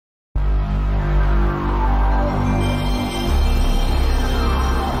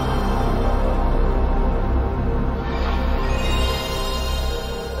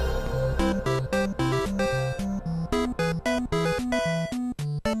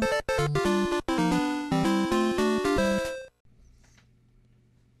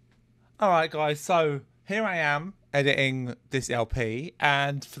Alright guys, so here I am editing this LP,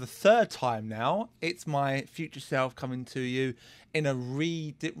 and for the third time now, it's my future self coming to you in a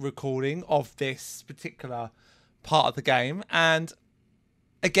re-recording of this particular part of the game. And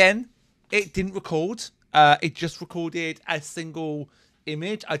again, it didn't record, it just recorded a single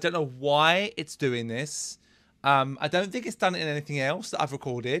image. I don't know why it's doing this. I don't think it's done it in anything else that I've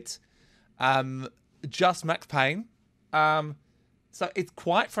recorded. Just Max Payne. So it's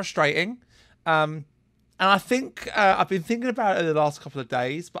quite frustrating. And I think I've been thinking about it in the last couple of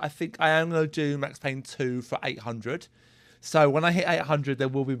days, but I think I am going to do Max Payne 2 for 800. So when I hit 800, there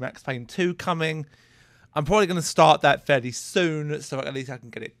will be Max Payne 2 coming. I'm probably going to start that fairly soon, so at least I can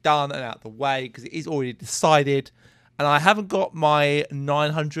get it done and out of the way, because it is already decided. And I haven't got my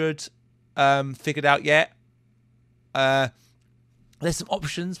 900 figured out yet. There's some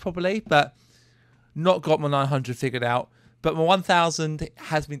options probably, but not got my 900 figured out. But my 1000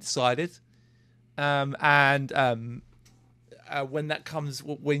 has been decided, and when that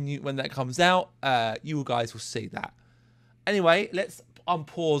comes out, you guys will see that. Anyway, let's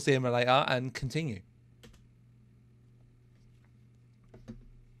unpause the emulator and continue.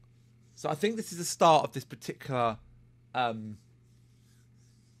 So I think this is the start of this particular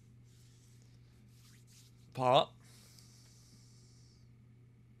part.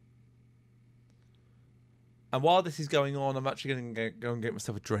 And while this is going on, I'm actually going to go and get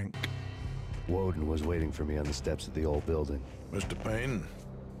myself a drink. Woden was waiting for me on the steps of the old building. Mr. Payne,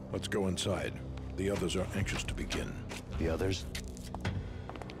 let's go inside. The others are anxious to begin. The others?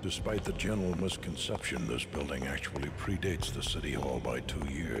 Despite the general misconception, this building actually predates the City Hall by 2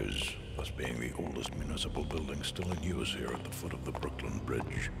 years, thus being the oldest municipal building still in use here at the foot of the Brooklyn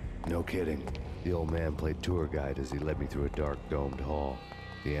Bridge. No kidding. The old man played tour guide as he led me through a dark domed hall.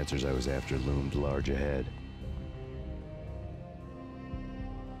 The answers I was after loomed large ahead.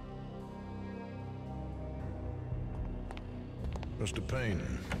 Mr.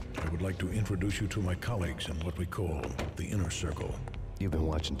 Payne, I would like to introduce you to my colleagues in what we call the Inner Circle. You've been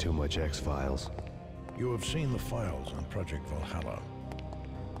watching too much X-Files. You have seen the files on Project Valhalla.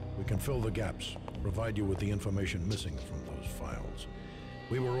 We can fill the gaps, provide you with the information missing from those files.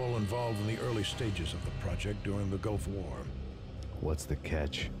 We were all involved in the early stages of the project during the Gulf War. What's the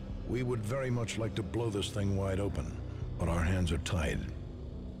catch? We would very much like to blow this thing wide open, but our hands are tied.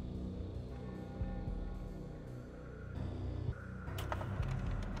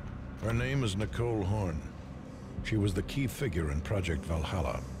 Her name is Nicole Horn. She was the key figure in Project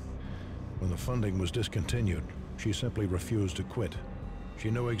Valhalla. When the funding was discontinued, she simply refused to quit. She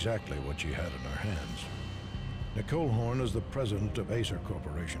knew exactly what she had in her hands. Nicole Horn is the president of Acer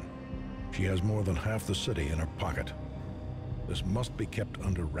Corporation. She has more than half the city in her pocket. This must be kept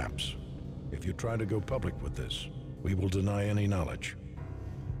under wraps. If you try to go public with this, we will deny any knowledge.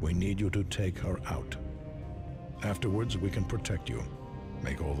 We need you to take her out. Afterwards, we can protect you.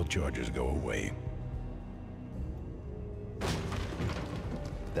 Make all the charges go away.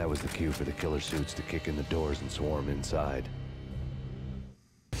 That was the cue for the killer suits to kick in the doors and swarm inside.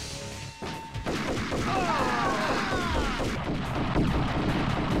 It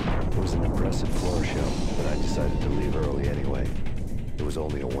was an impressive floor show, but I decided to leave early anyway. It was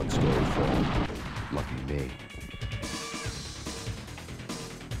only a one-story fall. Lucky me.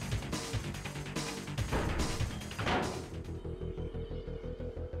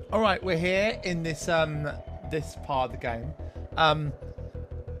 All right, we're here in this this part of the game.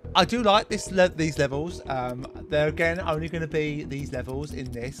 I do like these levels. They're again only going to be these levels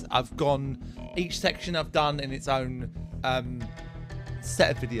in this. Each section I've done in its own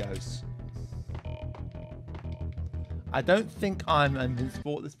set of videos. I don't think I'm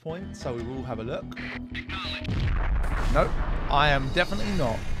invincible at this point, so we will have a look. Nope, I am definitely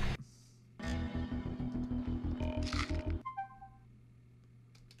not.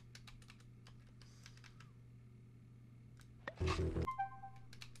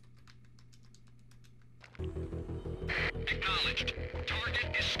 Acknowledged.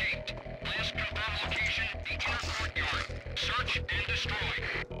 Target escaped. Last confirmed location, the inner courtyard. Search and destroy.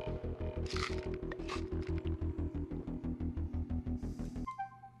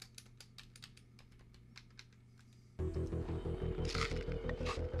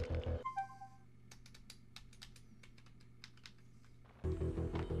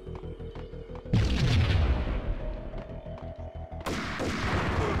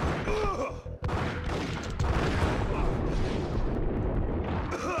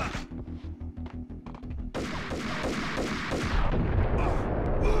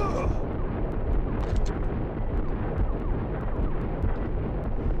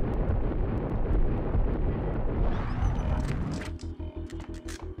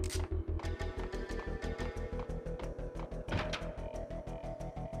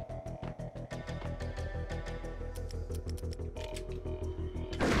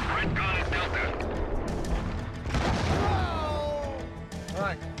 Redcon at Delta.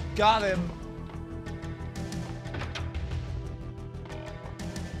 Alright, got him.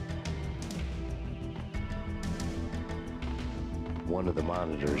 One of the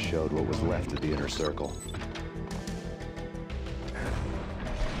monitors showed what was left of the inner circle.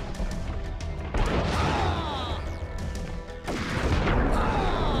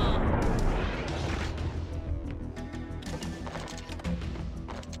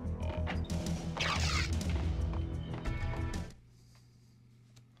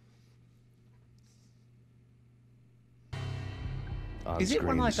 Is it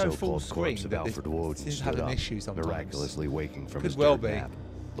when I go full screen of that Alfred this Woden seems to stood have an up, issue sometimes? miraculously waking from his Could well third be. nap,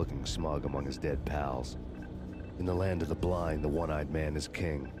 looking smug among his dead pals. In the land of the blind, the one-eyed man is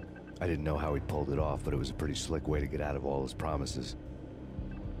king. I didn't know how he'd pulled it off, but it was a pretty slick way to get out of all his promises.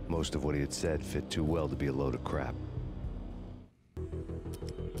 Most of what he had said fit too well to be a load of crap.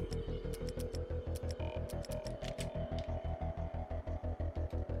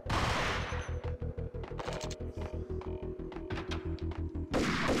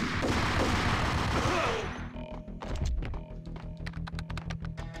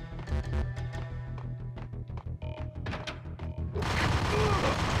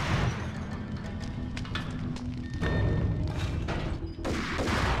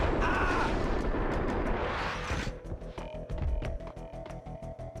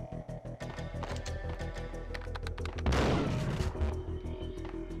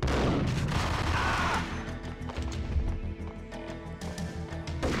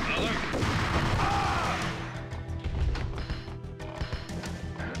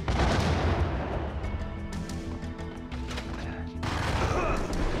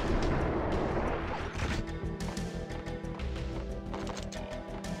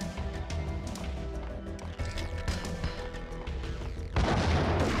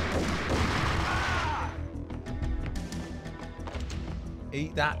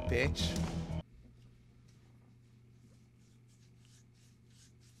 Eat that, bitch.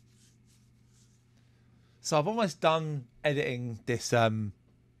 So I've almost done editing this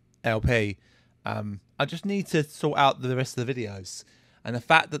LP. I just need to sort out the rest of the videos. And the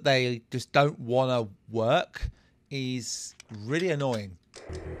fact that they just don't want to work is really annoying.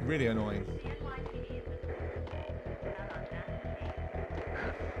 Really annoying.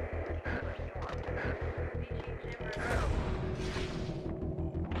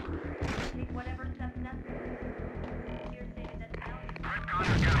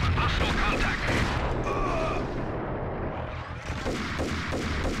 Hostile contact.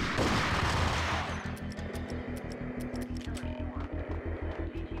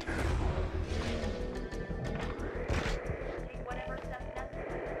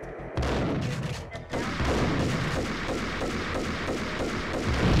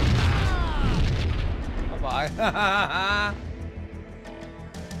 Bye-bye.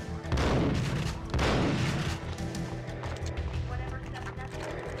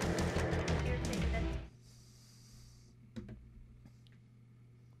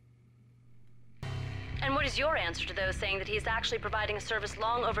 And what is your answer to those saying that he's actually providing a service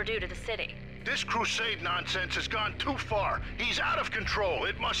long overdue to the city? This crusade nonsense has gone too far. He's out of control.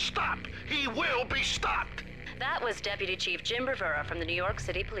 It must stop. He will be stopped. That was Deputy Chief Jim Rivera from the New York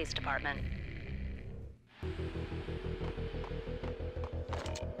City Police Department.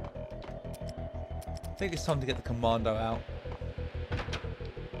 I think it's time to get the commando out.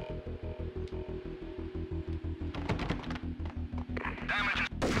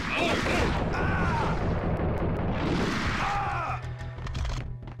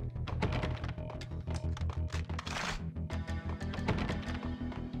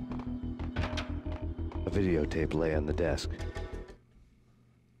 A videotape lay on the desk.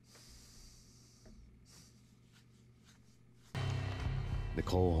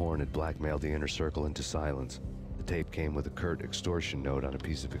 Nicole Horn had blackmailed the inner circle into silence. The tape came with a curt extortion note on a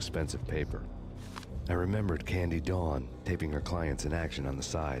piece of expensive paper. I remembered Candy Dawn taping her clients in action on the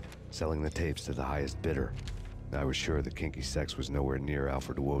side, selling the tapes to the highest bidder. I was sure that kinky sex was nowhere near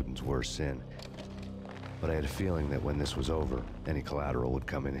Alfred Woden's worst sin. But I had a feeling that when this was over, any collateral would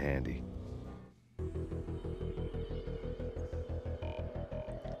come in handy.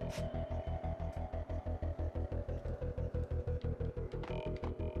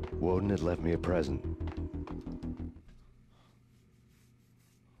 Woden had left me a present.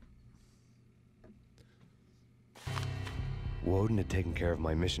 Woden had taken care of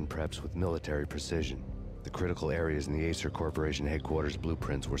my mission preps with military precision. The critical areas in the Acer Corporation headquarters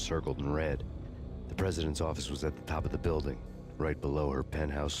blueprints were circled in red. The president's office was at the top of the building, right below her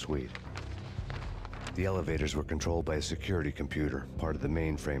penthouse suite. The elevators were controlled by a security computer, part of the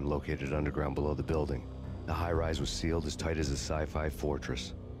mainframe located underground below the building. The high-rise was sealed as tight as a sci-fi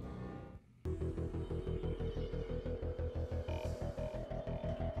fortress.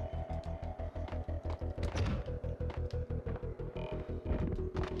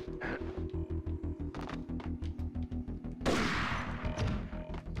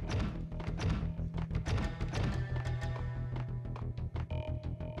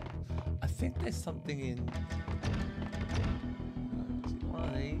 I think there's something in. Is it one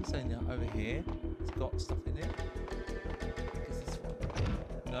of these? And over here, it's got stuff in it. Is this one?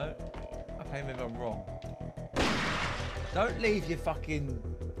 No. Okay, maybe I'm wrong. Don't leave your fucking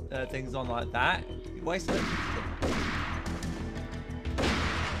things on like that. You're wasting it.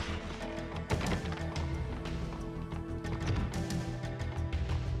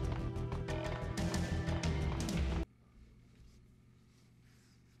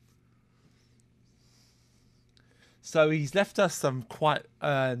 So he's left us some quite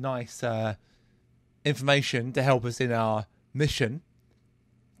nice information to help us in our mission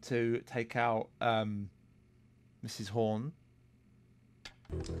to take out Mrs. Horn.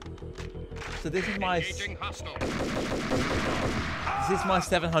 So this is my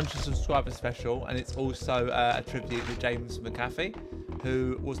 700 subscriber special, and it's also a tribute to James McAfee,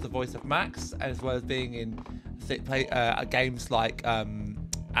 who was the voice of Max, as well as being in games like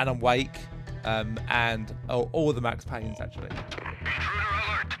Alan Wake. And all the Max Paynes, actually. Intruder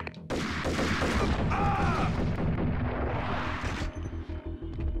alert!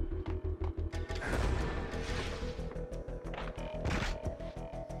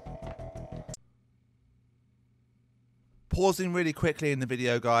 Pausing really quickly in the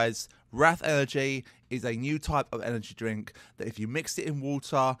video, guys. Wraith Energy is a new type of energy drink that if you mix it in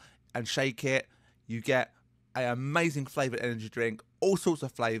water and shake it, you get an amazing flavoured energy drink. All sorts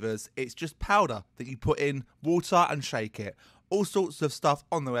of flavours. It's just powder that you put in water and shake it. All sorts of stuff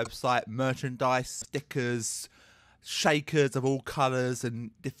on the website. Merchandise, stickers, shakers of all colours and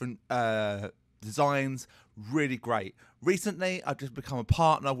different designs. Really great. Recently, I've just become a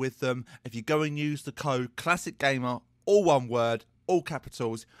partner with them. If you go and use the code ClassixGamer, all one word, all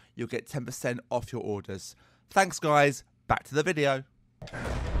capitals, you'll get 10% off your orders. Thanks, guys. Back to the video.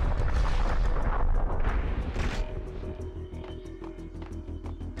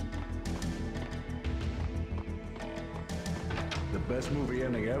 Best movie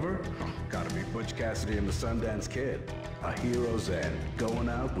ending ever? Gotta be Butch Cassidy and the Sundance Kid. A hero's end, going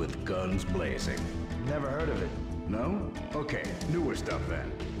out with guns blazing. Never heard of it. No? Okay, newer stuff then.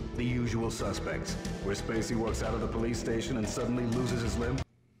 The Usual Suspects, where Spacey walks out of the police station and suddenly loses his limb.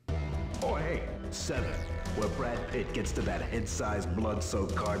 Oh hey, 7, where Brad Pitt gets to that head-sized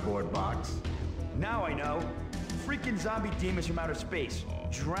blood-soaked cardboard box. Now I know. Freaking zombie demons from outer space.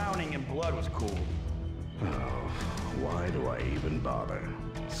 Drowning in blood was cool. Oh, why do I even bother?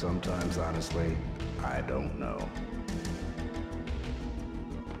 Sometimes, honestly, I don't know.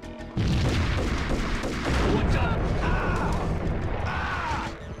 What's up? Ah! Ah!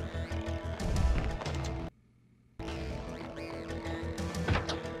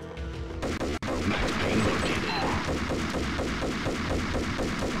 Max Payne located.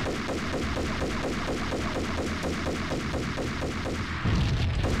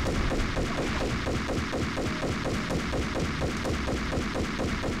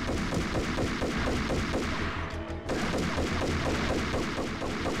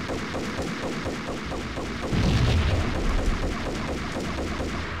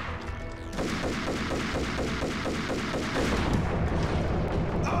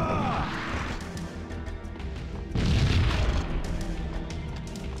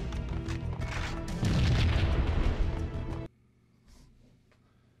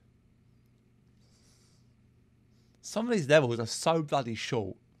 Some of these levels are so bloody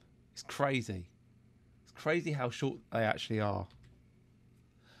short. It's crazy. It's crazy how short they actually are.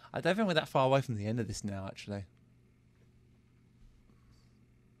 I don't think we're that far away from the end of this now, actually.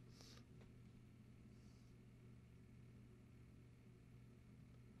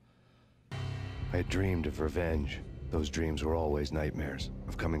 I had dreamed of revenge. Those dreams were always nightmares,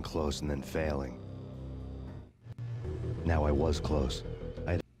 of coming close and then failing. Now I was close.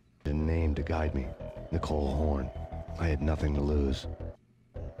 I had a name to guide me, Nicole Horn. I had nothing to lose.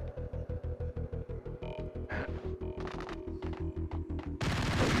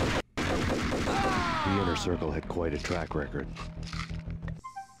 The Inner Circle had quite a track record.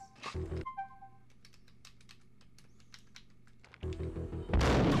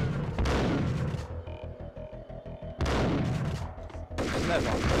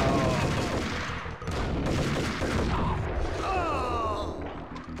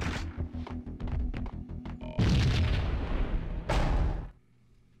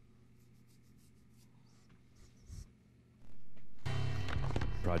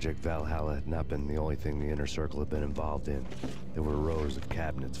 Project Valhalla had not been the only thing the Inner Circle had been involved in. There were rows of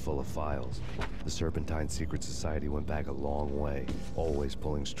cabinets full of files. The Serpentine Secret Society went back a long way, always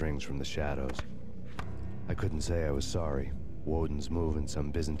pulling strings from the shadows. I couldn't say I was sorry. Woden's move in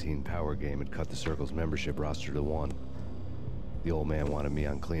some Byzantine power game had cut the Circle's membership roster to 1. The old man wanted me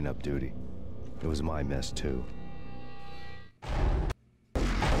on cleanup duty. It was my mess, too.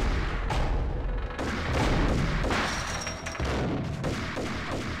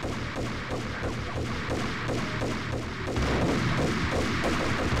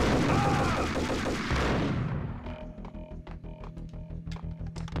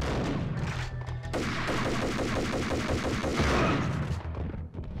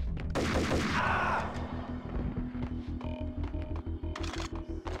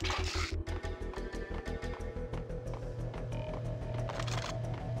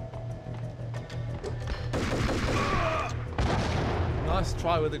 Nice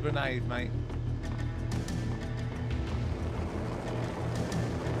try with a grenade, mate.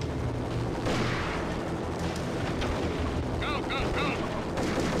 Go, go, go!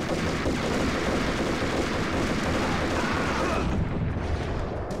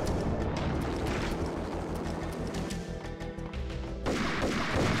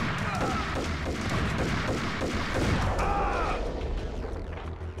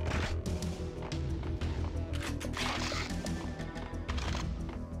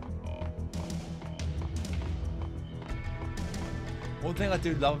 One thing I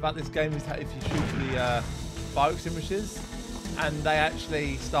do love about this game is that if you shoot the fire extinguishers, and they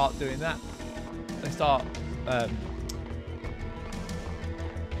actually start doing that, they start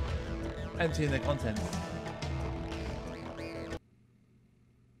emptying their contents.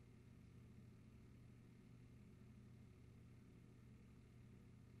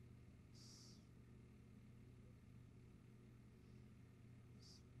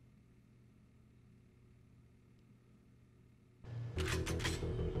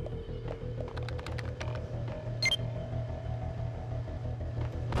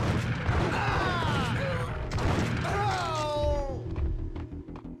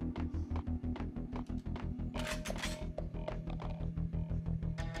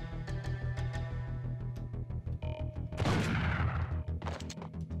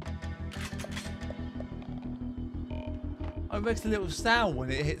 It makes a little sound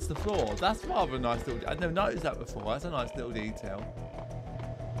when it hits the floor. That's rather a nice little... I've never noticed that before. That's a nice little detail.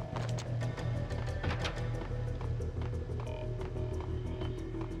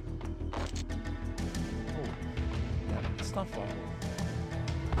 Oh, yeah, stuff rifle.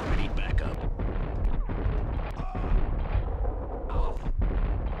 I need backup.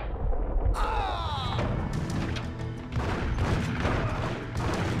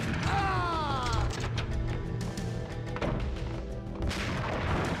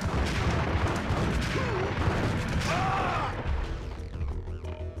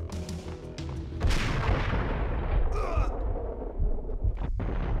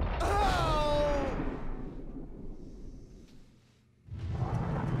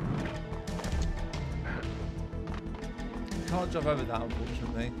 Can't jump over that,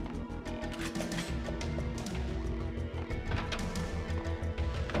 unfortunately.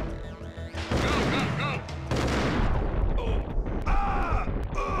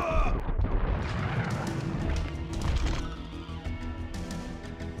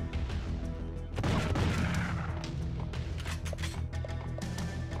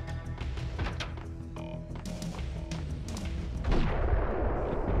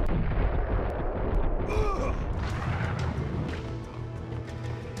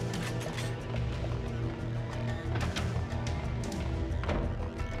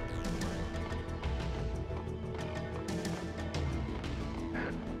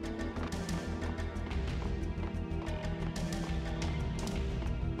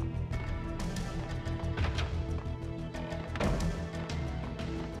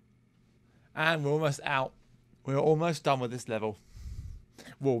 And we're almost out. We're almost done with this level.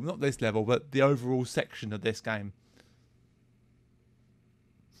 Well, not this level, but the overall section of this game.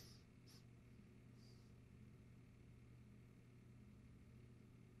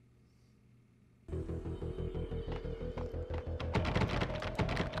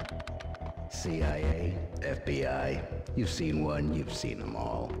 CIA, FBI, you've seen one, you've seen them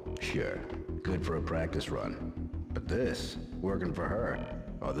all. Sure, good for a practice run. But this, working for her,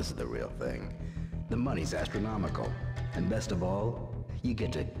 oh, this is the real thing. The money's astronomical. And best of all, you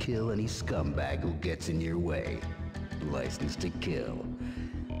get to kill any scumbag who gets in your way. License to kill.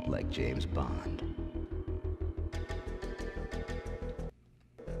 Like James Bond.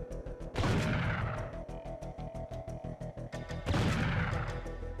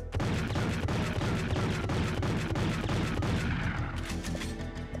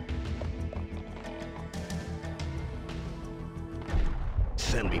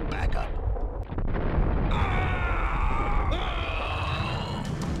 send me backup.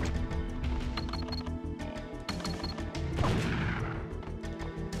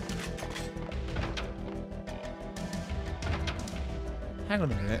 Hang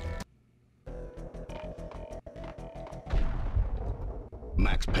on a minute.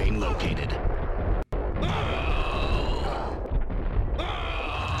 Max Payne located.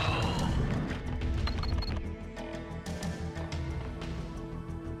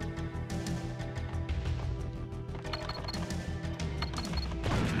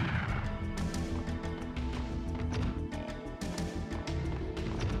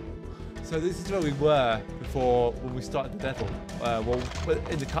 So this is where we were before when we started the level. Well,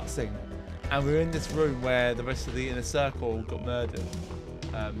 in the cutscene, and we were in this room where the rest of the inner circle got murdered.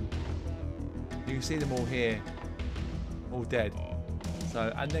 You can see them all here, all dead.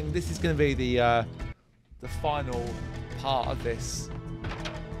 So, and then this is going to be the final part of this.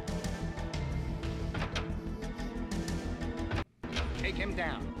 Take him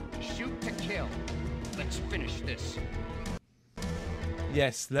down. Shoot to kill. Let's finish this.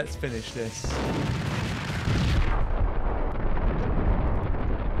 Yes, let's finish this.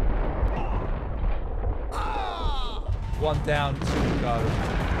 One down, two to go.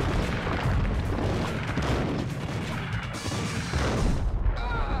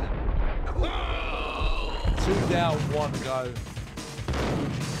 Two down, one to go.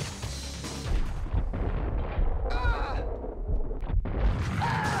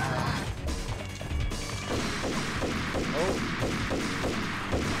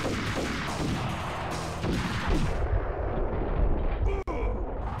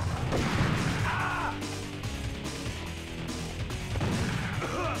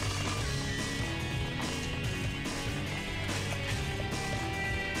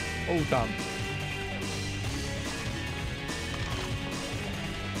 All done.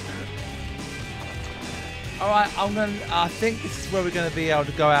 Alright, I think this is where we're gonna be able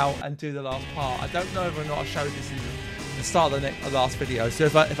to go out and do the last part. I don't know whether or not I showed this in the start of the last video, so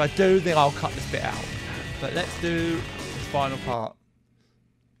if I do, then I'll cut this bit out. But let's do this final part.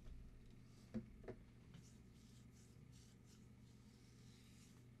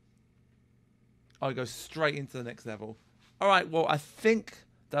 I'll go straight into the next level. Alright, well, I think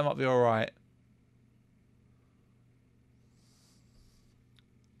that might be alright.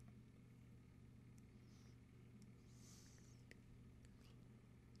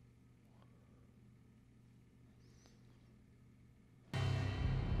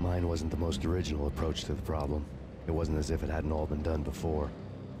 Mine wasn't the most original approach to the problem. It wasn't as if it hadn't all been done before.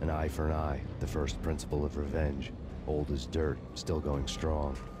 An eye for an eye, the first principle of revenge. Old as dirt, still going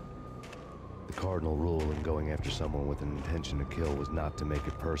strong. The cardinal rule in going after someone with an intention to kill was not to make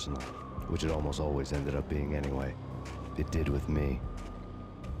it personal, which it almost always ended up being anyway. It did with me.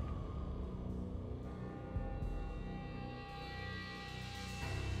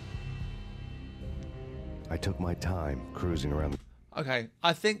 I took my time cruising around the... Okay,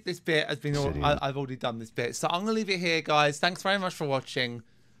 I think this bit has been... I've already done this bit. So I'm going to leave it here, guys. Thanks very much for watching.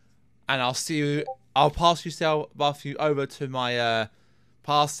 And I'll see you... I'll pass you over to my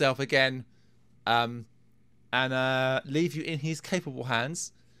past self again. And leave you in his capable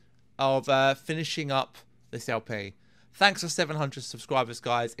hands of finishing up this LP. Thanks for 700 subscribers,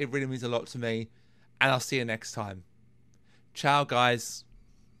 guys. It really means a lot to me. And I'll see you next time. Ciao, guys.